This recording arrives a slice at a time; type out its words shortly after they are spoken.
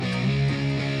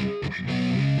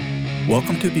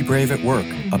Welcome to Be Brave at Work,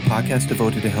 a podcast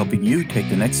devoted to helping you take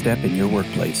the next step in your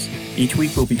workplace. Each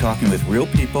week we'll be talking with real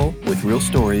people with real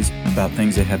stories about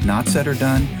things they have not said or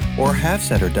done, or have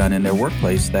said or done in their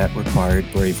workplace that required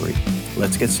bravery.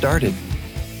 Let's get started.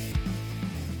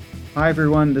 Hi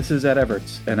everyone, this is Ed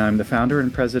Everts, and I'm the founder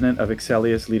and president of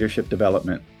Excellius Leadership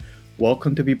Development.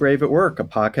 Welcome to Be Brave at Work, a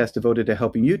podcast devoted to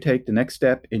helping you take the next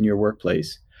step in your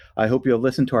workplace. I hope you'll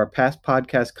listen to our past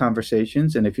podcast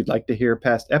conversations, and if you'd like to hear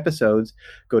past episodes,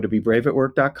 go to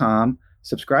bebraveatwork.com,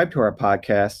 subscribe to our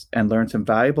podcasts, and learn some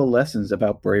valuable lessons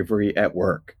about bravery at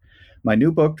work. My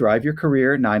new book, Drive Your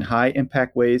Career, 9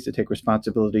 High-Impact Ways to Take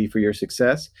Responsibility for Your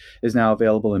Success, is now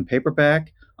available in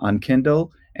paperback, on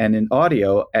Kindle, and in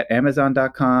audio at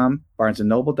Amazon.com,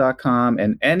 BarnesandNoble.com,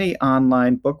 and any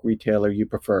online book retailer you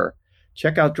prefer.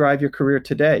 Check out Drive Your Career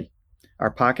today.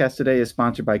 Our podcast today is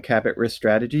sponsored by Cabot Risk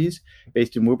Strategies.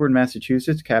 Based in Woburn,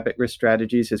 Massachusetts, Cabot Risk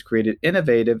Strategies has created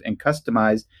innovative and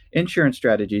customized insurance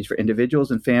strategies for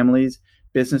individuals and families,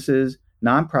 businesses,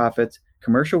 nonprofits,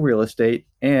 commercial real estate,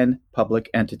 and public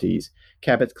entities.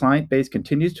 Cabot's client base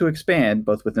continues to expand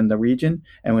both within the region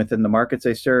and within the markets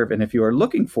they serve. And if you are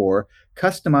looking for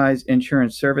customized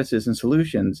insurance services and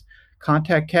solutions,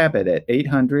 contact Cabot at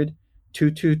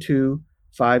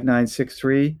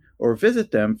 800-222-5963 or visit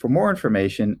them for more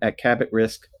information at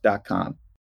cabotrisk.com.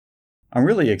 I'm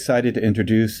really excited to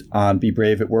introduce on Be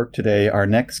Brave at Work today our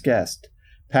next guest.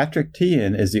 Patrick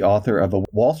Teahan is the author of a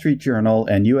Wall Street Journal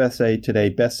and USA Today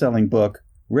best-selling book,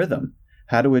 Rhythm: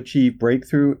 How to Achieve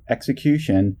Breakthrough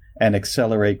Execution and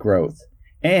Accelerate Growth,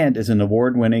 and is an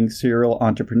award-winning serial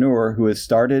entrepreneur who has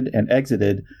started and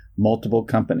exited multiple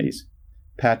companies.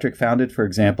 Patrick founded, for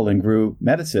example, and grew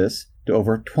Medisys to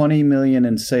over $20 million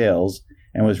in sales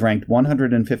and was ranked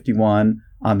 151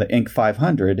 on the Inc.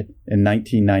 500 in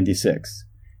 1996.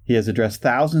 He has addressed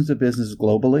thousands of businesses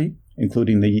globally,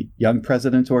 including the Young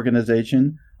Presidents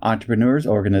Organization, Entrepreneurs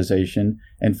Organization,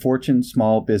 and Fortune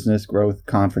Small Business Growth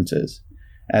Conferences.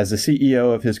 As the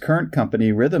CEO of his current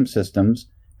company, Rhythm Systems,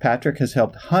 Patrick has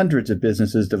helped hundreds of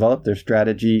businesses develop their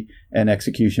strategy and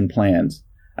execution plans.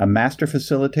 A master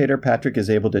facilitator, Patrick is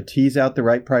able to tease out the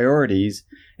right priorities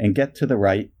and get to the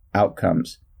right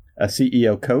outcomes. A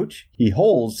CEO coach, he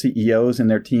holds CEOs and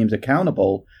their teams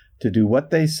accountable to do what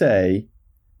they say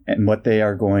and what they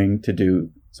are going to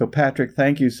do. So Patrick,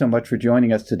 thank you so much for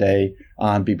joining us today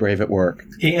on Be Brave at Work.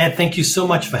 Hey, Ed, thank you so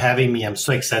much for having me. I'm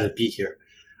so excited to be here.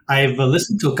 I've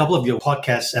listened to a couple of your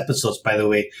podcast episodes, by the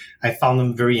way. I found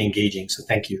them very engaging, so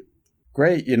thank you.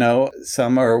 Great. You know,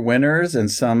 some are winners and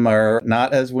some are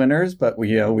not as winners, but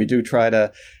we do try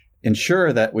to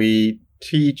ensure that we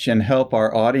teach and help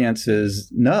our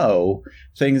audiences know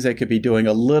things they could be doing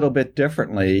a little bit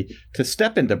differently to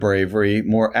step into bravery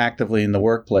more actively in the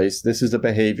workplace. This is a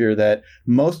behavior that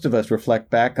most of us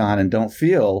reflect back on and don't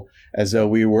feel as though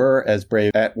we were as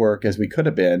brave at work as we could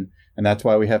have been. And that's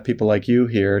why we have people like you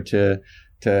here to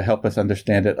help us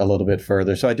understand it a little bit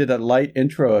further. So I did a light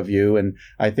intro of you, and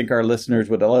I think our listeners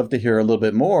would love to hear a little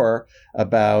bit more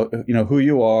about, who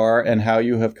you are and how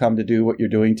you have come to do what you're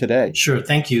doing today. Sure.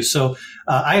 Thank you. So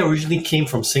I originally came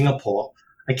from Singapore.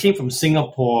 I came from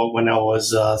Singapore when I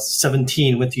was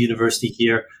 17, went to university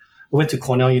here. I went to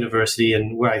Cornell University,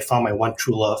 and where I found my one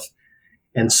true love.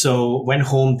 And so went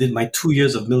home, did my 2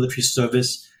 years of military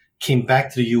service, came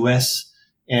back to the U.S.,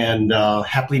 and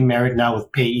happily married now with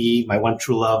Pei Yi, my one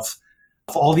true love.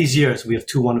 For all these years, we have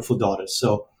 2 wonderful daughters.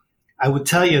 So I would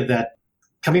tell you that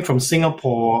coming from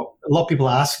Singapore, a lot of people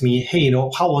ask me, hey,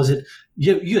 how was it?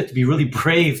 You had to be really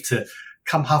brave to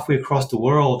come halfway across the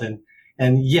world. And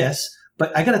yes,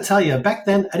 but I got to tell you, back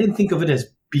then, I didn't think of it as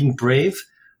being brave.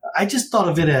 I just thought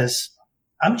of it as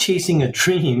I'm chasing a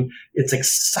dream. It's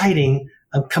exciting.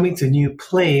 I'm coming to a new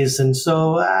place. And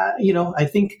so, I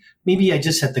think maybe I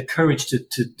just had the courage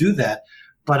to do that.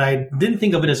 But I didn't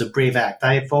think of it as a brave act.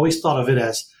 I've always thought of it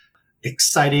as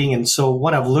exciting. And so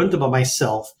what I've learned about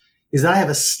myself is that I have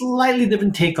a slightly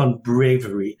different take on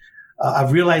bravery.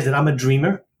 I've realized that I'm a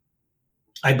dreamer.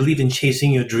 I believe in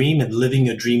chasing your dream and living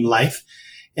your dream life.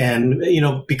 And,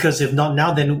 because if not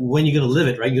now, then when are you going to live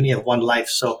it, right? You only have one life.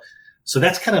 So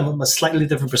that's kind of a slightly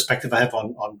different perspective I have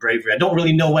on bravery. I don't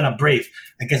really know when I'm brave,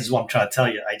 I guess is what I'm trying to tell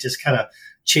you. I just kind of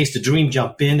chase the dream,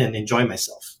 jump in, and enjoy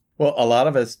myself. Well, a lot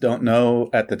of us don't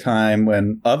know at the time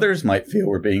when others might feel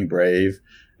we're being brave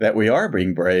that we are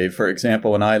being brave. For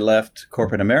example, when I left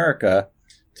corporate America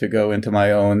to go into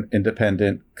my own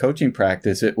independent coaching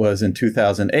practice, it was in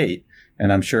 2008.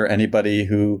 And I'm sure anybody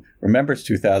who remembers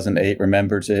 2008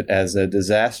 remembers it as a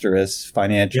disastrous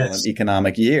financial and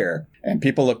economic year. And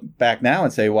people look back now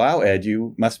and say, wow, Ed,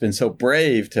 you must have been so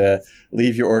brave to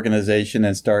leave your organization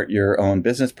and start your own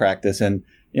business practice. And,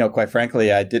 quite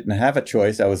frankly, I didn't have a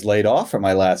choice. I was laid off from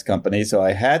my last company, so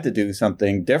I had to do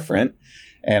something different.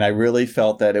 And I really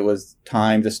felt that it was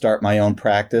time to start my own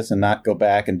practice and not go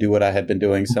back and do what I had been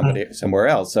doing somewhere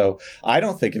else. So I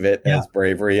don't think of it as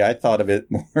bravery. I thought of it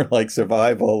more like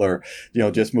survival or,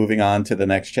 just moving on to the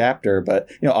next chapter. But,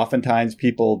 oftentimes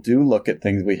people do look at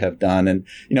things we have done. And,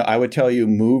 I would tell you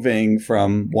moving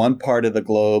from one part of the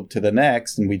globe to the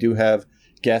next, and we do have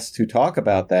guests who talk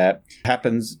about that,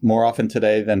 happens more often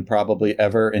today than probably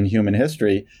ever in human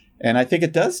history. And I think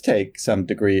it does take some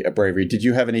degree of bravery. Did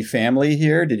you have any family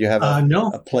here? Did you have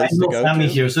a place to go to? No family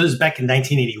here. So this is back in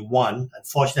 1981.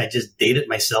 Unfortunately, I just dated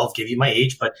myself, gave you my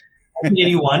age. But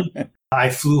 1981,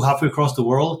 I flew halfway across the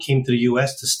world, came to the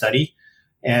U.S. to study.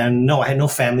 And no, I had no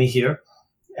family here.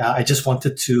 I just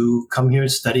wanted to come here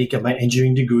and study, get my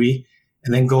engineering degree,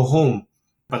 and then go home.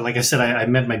 But like I said, I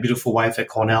met my beautiful wife at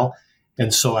Cornell.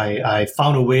 And so I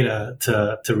found a way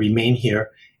to remain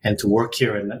here and to work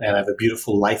here and I have a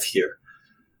beautiful life here.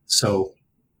 So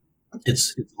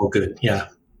it's all good. Yeah.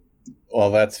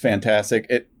 Well, that's fantastic.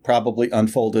 It probably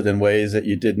unfolded in ways that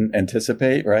you didn't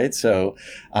anticipate, right? So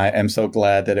I am so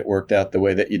glad that it worked out the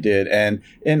way that you did. And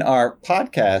in our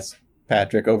podcast,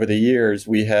 Patrick, over the years,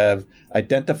 we have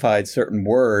identified certain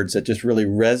words that just really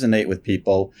resonate with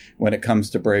people when it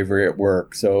comes to bravery at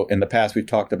work. So in the past, we've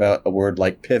talked about a word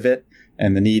like pivot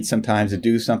and the need sometimes to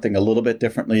do something a little bit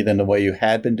differently than the way you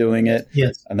had been doing it.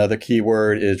 Yes. Another key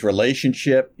word is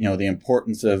relationship, the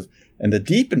importance of and the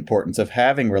deep importance of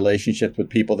having relationships with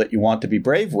people that you want to be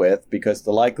brave with, because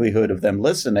the likelihood of them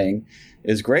listening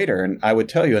is greater. And I would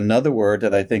tell you another word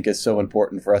that I think is so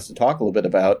important for us to talk a little bit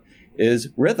about is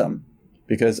rhythm,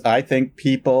 because I think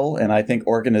people and I think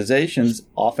organizations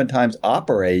oftentimes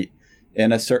operate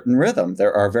in a certain rhythm.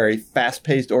 There are very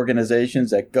fast-paced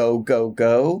organizations that go, go,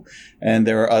 go, and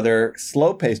there are other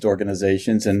slow-paced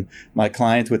organizations. And my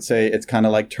clients would say it's kind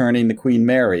of like turning the Queen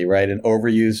Mary, right? An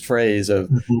overused phrase of,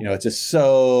 it's just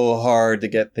so hard to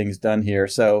get things done here.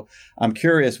 So I'm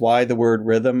curious why the word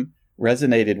rhythm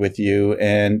resonated with you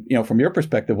and, from your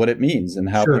perspective, what it means and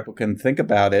how people can think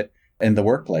about it in the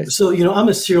workplace. So, I'm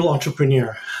a serial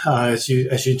entrepreneur, as you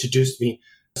introduced me.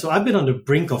 So I've been on the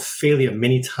brink of failure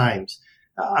many times.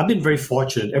 I've been very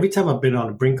fortunate. Every time I've been on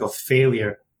the brink of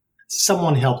failure,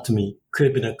 someone helped me. Could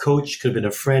have been a coach, could have been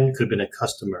a friend, could have been a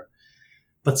customer.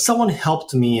 But someone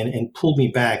helped me and pulled me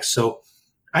back. So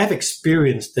I've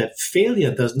experienced that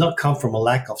failure does not come from a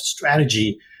lack of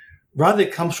strategy. Rather,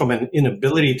 it comes from an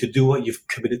inability to do what you've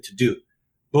committed to do,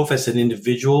 both as an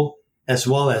individual as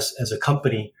well as a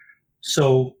company.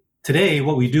 So today,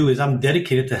 what we do is I'm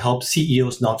dedicated to help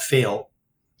CEOs not fail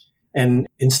and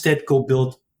instead go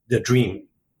build their dream.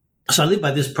 So I live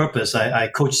by this purpose. I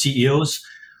coach CEOs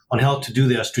on how to do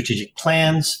their strategic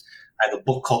plans. I have a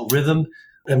book called Rhythm,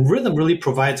 and Rhythm really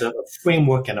provides a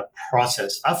framework and a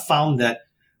process. I've found that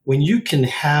when you can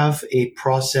have a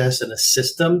process and a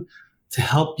system to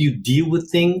help you deal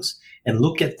with things and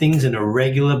look at things in a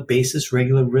regular basis,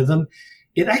 regular rhythm,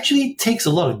 it actually takes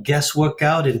a lot of guesswork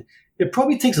out, and it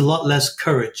probably takes a lot less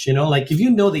courage. Like if you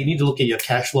know that you need to look at your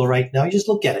cash flow right now, you just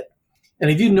look at it. And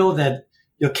if you know that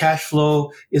your cash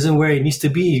flow isn't where it needs to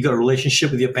be, you got a relationship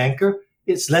with your banker,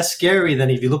 it's less scary than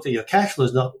if you looked at your cash flow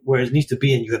is not where it needs to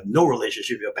be and you have no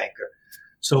relationship with your banker.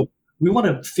 So we want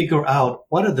to figure out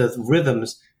what are the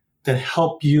rhythms that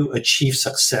help you achieve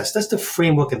success. That's the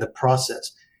framework and the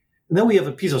process. And then we have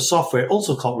a piece of software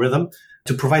also called Rhythm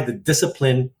to provide the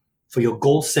discipline for your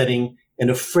goal setting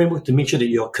and a framework to make sure that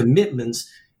your commitments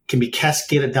can be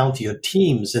cascaded down to your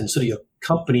teams and so that your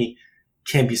company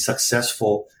can be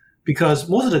successful. Because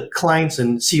most of the clients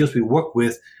and CEOs we work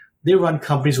with, they run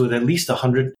companies with at least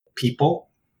 100 people.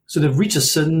 So they've reached a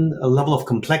certain level of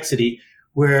complexity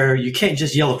where you can't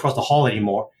just yell across the hall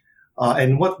anymore.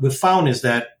 And what we've found is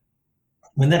that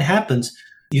when that happens,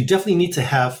 you definitely need to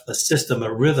have a system,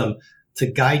 a rhythm to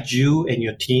guide you and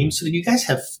your team so that you guys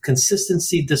have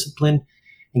consistency, discipline,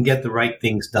 and get the right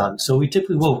things done. So we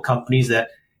typically work with companies that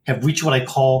have reached what I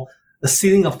call the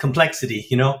ceiling of complexity,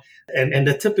 and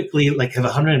they typically like have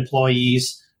 100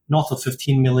 employees, north of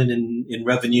 15 million in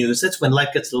revenues. That's when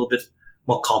life gets a little bit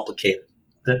more complicated.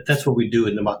 That's what we do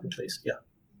in the marketplace. Yeah.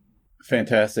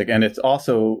 Fantastic. And it's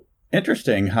also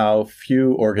interesting how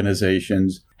few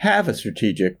organizations have a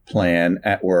strategic plan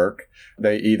at work.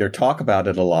 They either talk about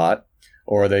it a lot,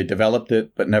 or they developed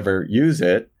it but never use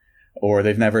it, or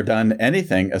they've never done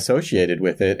anything associated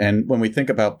with it. And when we think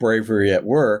about bravery at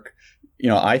work,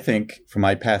 I think from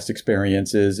my past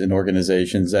experiences in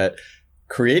organizations that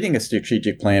creating a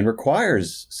strategic plan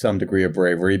requires some degree of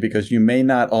bravery because you may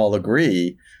not all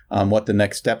agree on what the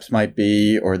next steps might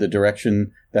be or the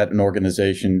direction that an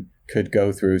organization could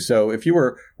go through. So if you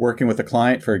were working with a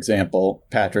client, for example,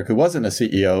 Patrick, who wasn't a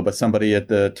CEO, but somebody at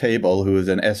the table who is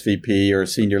an SVP or a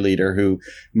senior leader who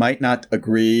might not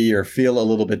agree or feel a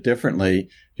little bit differently, do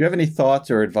you have any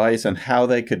thoughts or advice on how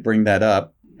they could bring that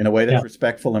up in a way that's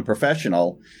respectful and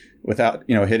professional without,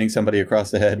 hitting somebody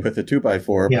across the head with a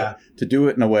 2x4, but to do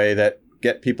it in a way that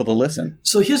get people to listen?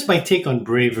 So here's my take on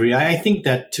bravery. I think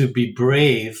that to be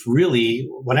brave, really,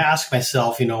 when I ask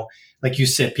myself, like you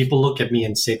said, people look at me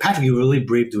and say, Patrick, you're really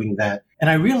brave doing that. And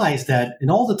I realized that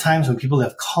in all the times when people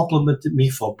have complimented me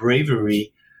for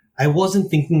bravery, I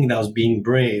wasn't thinking that I was being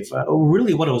brave.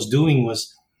 Really what I was doing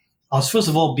was, I was first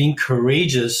of all being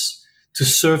courageous to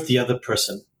serve the other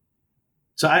person.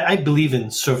 So I believe in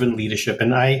servant leadership,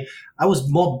 and I was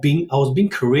being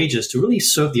courageous to really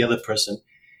serve the other person.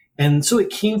 And so it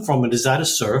came from a desire to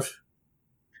serve,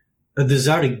 a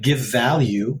desire to give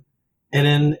value, and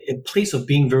then a place of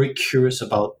being very curious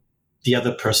about the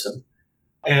other person.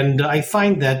 And I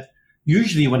find that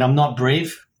usually when I'm not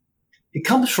brave, it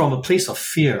comes from a place of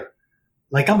fear.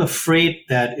 Like I'm afraid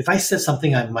that if I said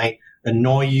something, I might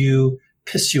annoy you,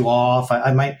 piss you off.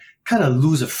 I might kind of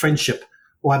lose a friendship,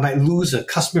 or I might lose a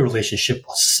customer relationship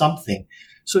or something.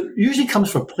 So it usually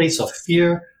comes from a place of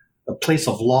fear, a place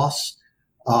of loss.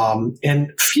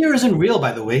 And fear isn't real,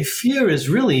 by the way. Fear is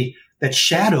really that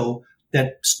shadow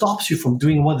that stops you from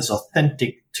doing what is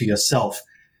authentic to yourself.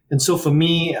 And so for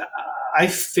me, I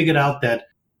figured out that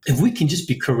if we can just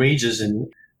be courageous and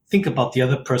think about the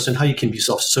other person, how you can be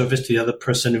self-service to the other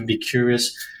person and be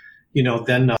curious,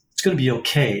 then it's going to be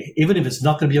okay. Even if it's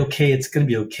not going to be okay, it's going to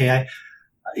be okay.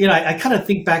 I kind of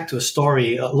think back to a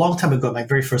story a long time ago, my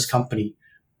very first company.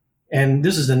 And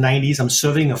this is the 90s. I'm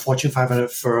serving a Fortune 500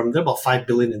 firm. They're about $5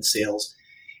 billion in sales.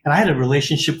 And I had a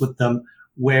relationship with them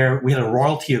where we had a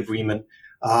royalty agreement.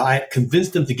 I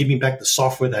convinced them to give me back the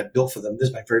software that I built for them. This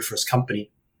is my very first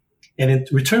company. And in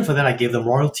return for that, I gave them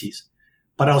royalties.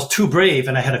 But I was too brave,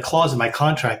 and I had a clause in my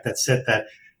contract that said that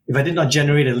if I did not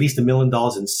generate at least $1 million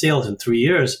in sales in 3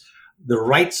 years, the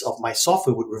rights of my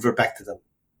software would revert back to them.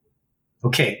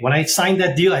 Okay, when I signed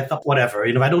that deal, I thought, whatever.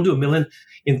 If I don't do $1 million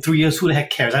in 3 years, who the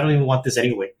heck cares? I don't even want this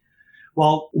anyway.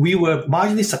 Well, we were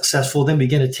marginally successful, then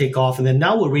began to take off, and then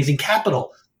now we're raising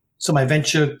capital. So my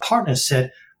venture partner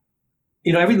said,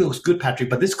 everything looks good,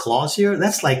 Patrick, but this clause here,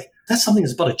 that's something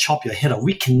that's about to chop your head off.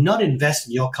 We cannot invest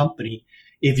in your company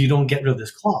if you don't get rid of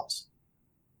this clause.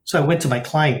 So I went to my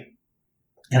client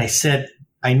and I said,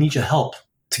 I need your help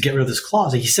to get rid of this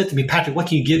clause. And he said to me, Patrick, what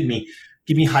can you give me?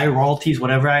 Give me higher royalties,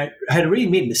 whatever. I had already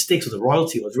made mistakes with the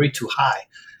royalty. It was really too high.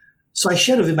 So I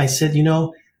shared with him, I said,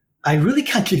 I really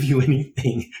can't give you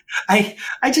anything. I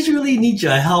just really need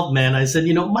your help, man. I said,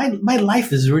 my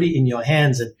life is really in your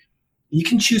hands, and you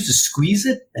can choose to squeeze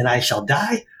it and I shall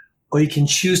die, or you can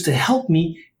choose to help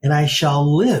me and I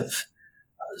shall live.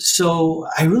 So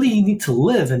I really need to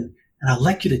live, and I'd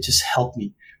like you to just help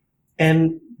me.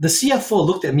 And the CFO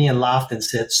looked at me and laughed and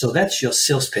said, so that's your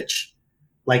sales pitch.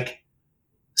 Like,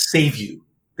 save you.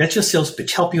 That's your sales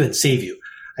pitch, help you and save you.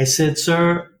 I said,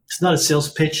 sir, it's not a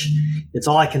sales pitch. It's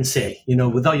all I can say.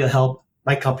 Without your help,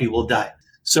 my company will die.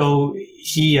 So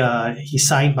he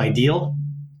signed my deal.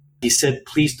 He said,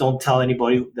 please don't tell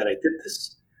anybody that I did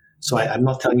this. So I'm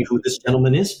not telling you who this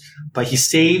gentleman is, but he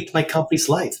saved my company's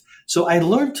life. So I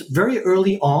learned very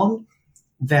early on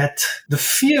that the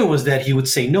fear was that he would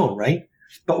say no, right?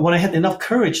 But when I had enough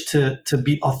courage to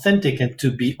be authentic and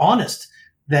to be honest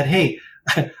that, hey,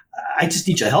 I just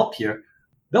need your help here,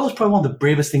 that was probably one of the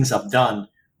bravest things I've done,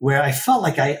 where I felt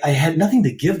like I had nothing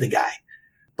to give the guy,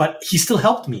 but he still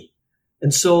helped me.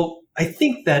 And so I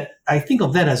think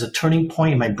of that as a turning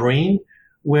point in my brain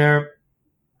where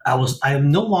I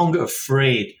am no longer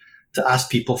afraid to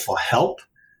ask people for help,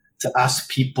 to ask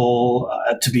people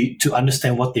to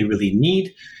understand what they really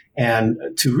need, and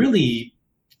to really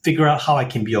figure out how I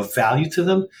can be of value to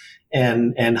them,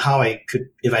 and how I could,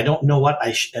 if I don't know what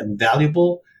I am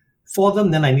valuable for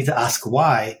them, then I need to ask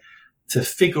why, to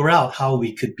figure out how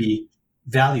we could be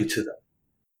value to them.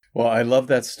 Well, I love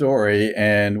that story.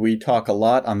 And we talk a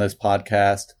lot on this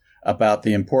podcast about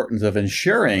the importance of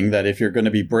ensuring that if you're going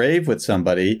to be brave with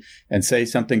somebody and say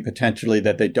something potentially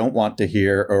that they don't want to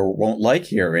hear or won't like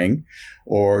hearing,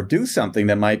 or do something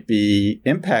that might be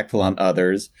impactful on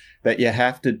others, that you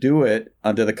have to do it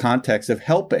under the context of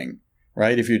helping,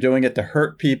 right? If you're doing it to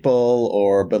hurt people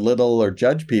or belittle or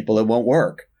judge people, it won't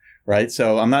work, right?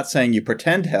 So I'm not saying you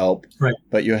pretend help, right,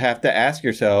 but you have to ask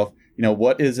yourself,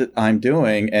 what is it I'm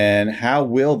doing and how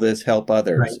will this help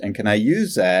others? Right. And can I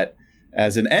use that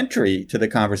as an entry to the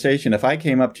conversation. If I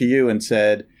came up to you and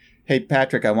said, hey,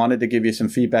 Patrick, I wanted to give you some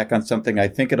feedback on something. I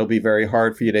think it'll be very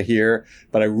hard for you to hear,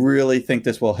 but I really think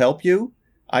this will help you.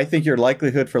 I think your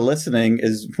likelihood for listening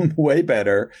is way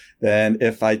better than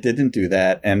if I didn't do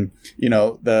that. And,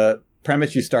 the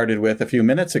premise you started with a few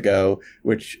minutes ago,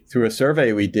 which through a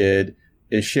survey we did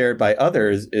is shared by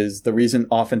others, is the reason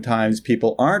oftentimes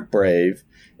people aren't brave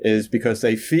is because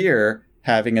they fear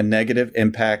having a negative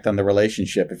impact on the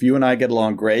relationship. If you and I get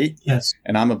along great, yes,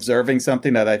 and I'm observing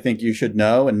something that I think you should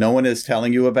know and no one is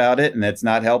telling you about it and it's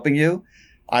not helping you,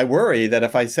 I worry that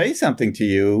if I say something to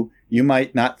you, you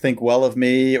might not think well of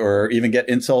me or even get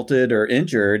insulted or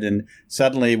injured. And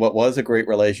suddenly what was a great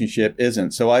relationship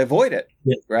isn't. So I avoid it,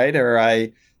 right? Or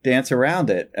I dance around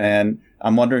it. And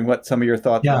I'm wondering what some of your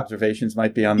thoughts and observations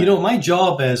might be on that. My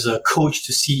job as a coach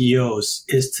to CEOs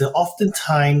is to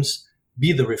oftentimes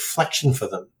be the reflection for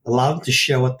them, allow them to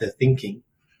share what they're thinking.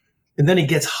 And then it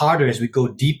gets harder as we go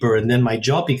deeper. And then my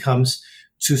job becomes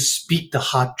to speak the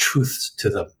hard truths to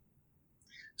them.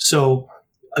 So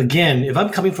again, if I'm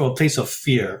coming from a place of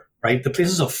fear, right, the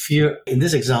places of fear in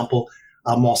this example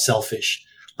are more selfish.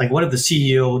 Like, what if the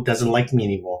CEO doesn't like me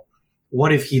anymore?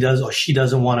 What if he does or she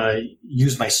doesn't want to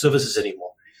use my services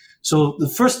anymore? So the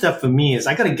first step for me is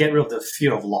I got to get rid of the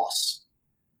fear of loss.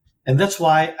 And that's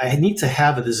why I need to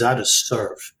have a desire to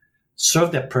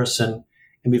serve that person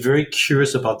and be very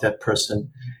curious about that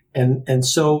person. And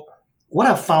so what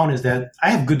I've found is that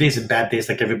I have good days and bad days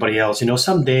like everybody else.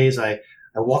 Some days I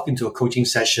walk into a coaching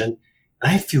session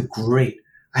and I feel great.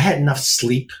 I had enough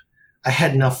sleep. I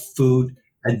had enough food.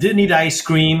 I didn't eat ice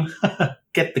cream.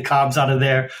 Get the carbs out of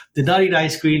there. Did not eat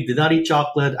ice cream. Did not eat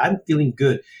chocolate. I'm feeling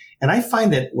good. And I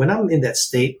find that when I'm in that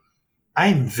state,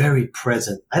 I'm very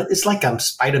present. It's like I'm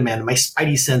Spider-Man. My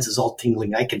spidey sense is all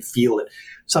tingling. I can feel it.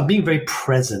 So I'm being very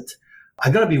present.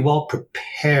 I got to be well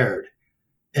prepared.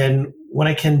 And when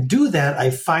I can do that, I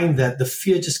find that the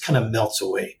fear just kind of melts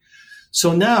away.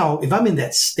 So now if I'm in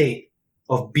that state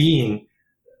of being,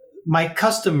 my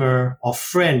customer or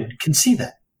friend can see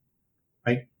that,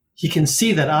 right? He can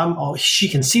see that she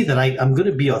can see that I'm going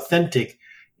to be authentic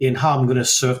in how I'm going to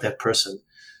serve that person.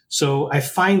 So I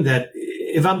find that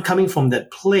if I'm coming from that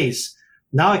place,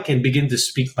 now I can begin to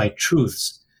speak my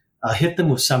truths, hit them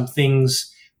with some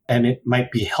things, and it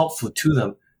might be helpful to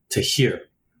them to hear.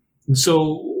 And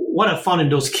so what I found in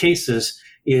those cases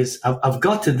is I've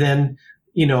got to then,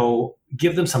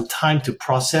 give them some time to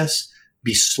process,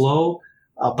 be slow,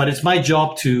 but it's my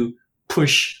job to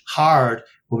push hard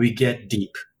when we get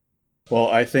deep. Well,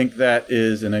 I think that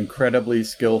is an incredibly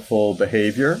skillful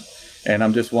behavior. And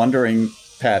I'm just wondering,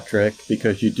 Patrick,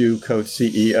 because you do coach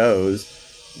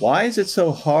CEOs, why is it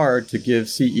so hard to give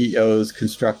CEOs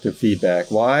constructive feedback?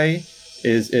 Why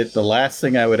is it the last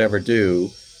thing I would ever do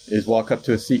is walk up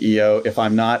to a CEO if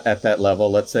I'm not at that level?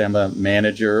 Let's say I'm a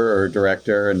manager or a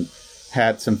director and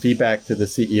had some feedback to the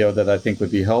CEO that I think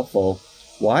would be helpful.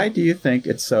 Why do you think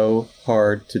it's so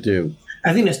hard to do?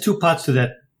 I think there's two parts to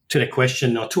that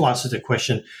question, or two answers to the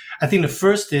question. I think the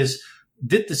first is,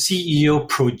 did the CEO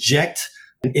project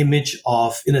an image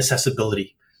of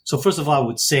inaccessibility? So first of all, I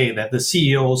would say that the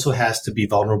CEO also has to be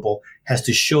vulnerable, has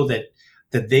to show that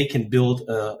they can build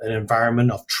an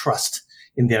environment of trust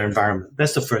in their environment.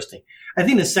 That's the first thing. I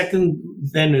think the second,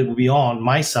 then it will be on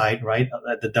my side, right,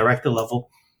 at the director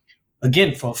level.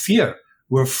 Again, for fear,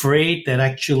 we're afraid that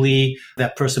actually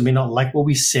that person may not like what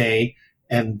we say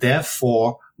and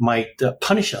therefore might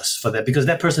punish us for that because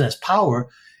that person has power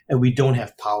and we don't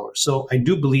have power. So I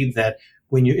do believe that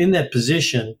when you're in that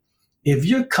position, if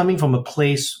you're coming from a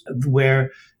place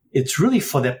where it's really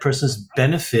for that person's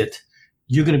benefit,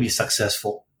 you're going to be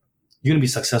successful. You're going to be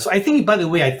successful. I think, by the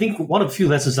way, one of the few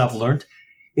lessons I've learned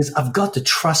is I've got to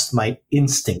trust my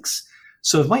instincts.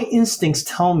 So if my instincts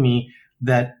tell me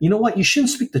that, you know what, you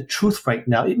shouldn't speak the truth right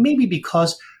now, it may be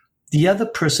because the other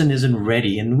person isn't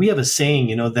ready. And we have a saying,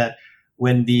 that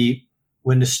when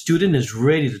the student is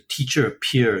ready, the teacher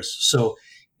appears. So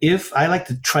if I like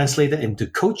to translate that into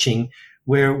coaching,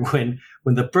 where when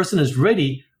the person is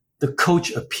ready, the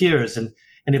coach appears. And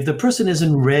if the person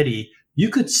isn't ready, you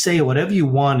could say whatever you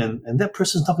want and that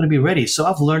person's not going to be ready. So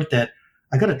I've learned that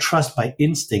I got to trust my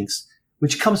instincts,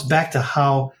 which comes back to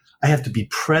how I have to be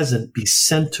present, be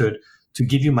centered to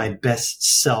give you my best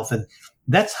self. And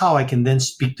that's how I can then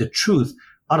speak the truth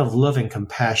out of love and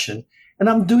compassion. And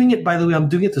I'm doing it, by the way, I'm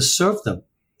doing it to serve them.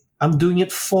 I'm doing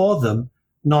it for them,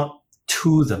 not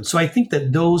to them. So I think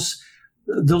that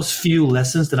those few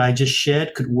lessons that I just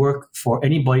shared could work for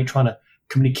anybody trying to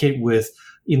communicate with,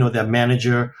 their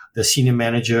manager, their senior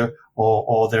manager,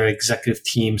 or their executive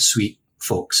team suite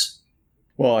folks.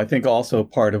 Well, I think also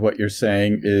part of what you're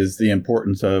saying is the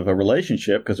importance of a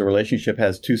relationship, because a relationship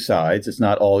has two sides. It's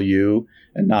not all you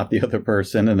and not the other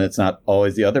person, and it's not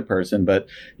always the other person, but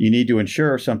you need to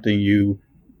ensure something you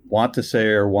want to say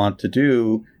or want to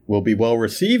do will be well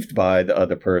received by the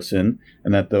other person,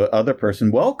 and that the other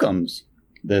person welcomes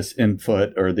this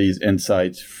input or these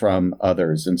insights from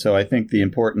others. And so I think the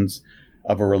importance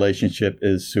of a relationship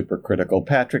is super critical.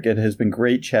 Patrick, it has been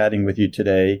great chatting with you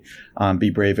today on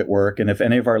Be Brave at Work. And if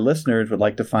any of our listeners would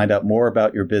like to find out more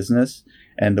about your business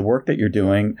and the work that you're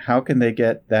doing, how can they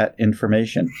get that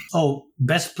information? Oh,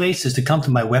 best place is to come to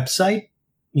my website,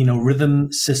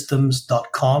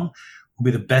 rhythmsystems.com will be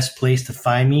the best place to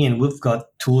find me. And we've got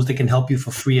tools that can help you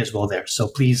for free as well there. So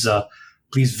please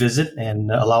visit and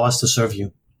allow us to serve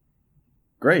you.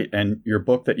 Great. And your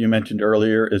book that you mentioned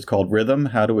earlier is called Rhythm: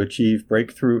 How to Achieve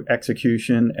Breakthrough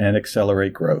Execution and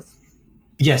Accelerate Growth.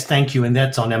 Yes, thank you. And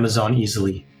that's on Amazon,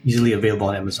 easily available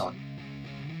on Amazon.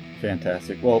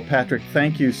 Fantastic. Well, Patrick,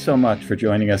 thank you so much for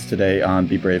joining us today on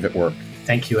Be Brave at Work.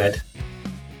 Thank you, Ed.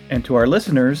 And to our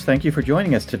listeners, thank you for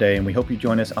joining us today. And we hope you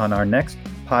join us on our next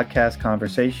podcast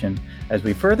conversation as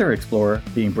we further explore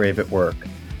being brave at work.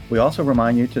 We also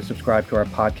remind you to subscribe to our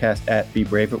podcast at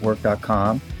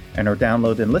bebraveatwork.com and or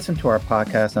download and listen to our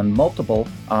podcast on multiple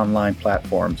online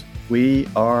platforms. We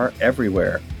are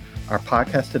everywhere. Our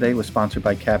podcast today was sponsored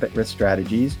by Cabot Risk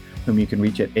Strategies, whom you can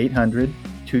reach at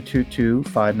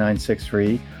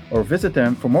 800-222-5963 or visit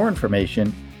them for more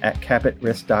information at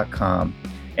cabotrisk.com.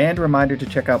 And a reminder to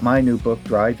check out my new book,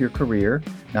 Drive Your Career,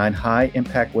 9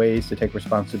 High-Impact Ways to Take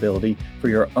Responsibility for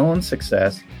Your Own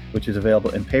Success, which is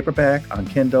available in paperback, on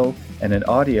Kindle, and in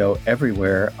audio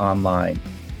everywhere online. Do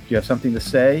you have something to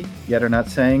say, yet are not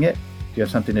saying it? Do you have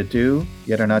something to do,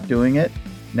 yet are not doing it?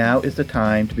 Now is the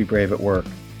time to be brave at work.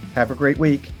 Have a great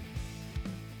week.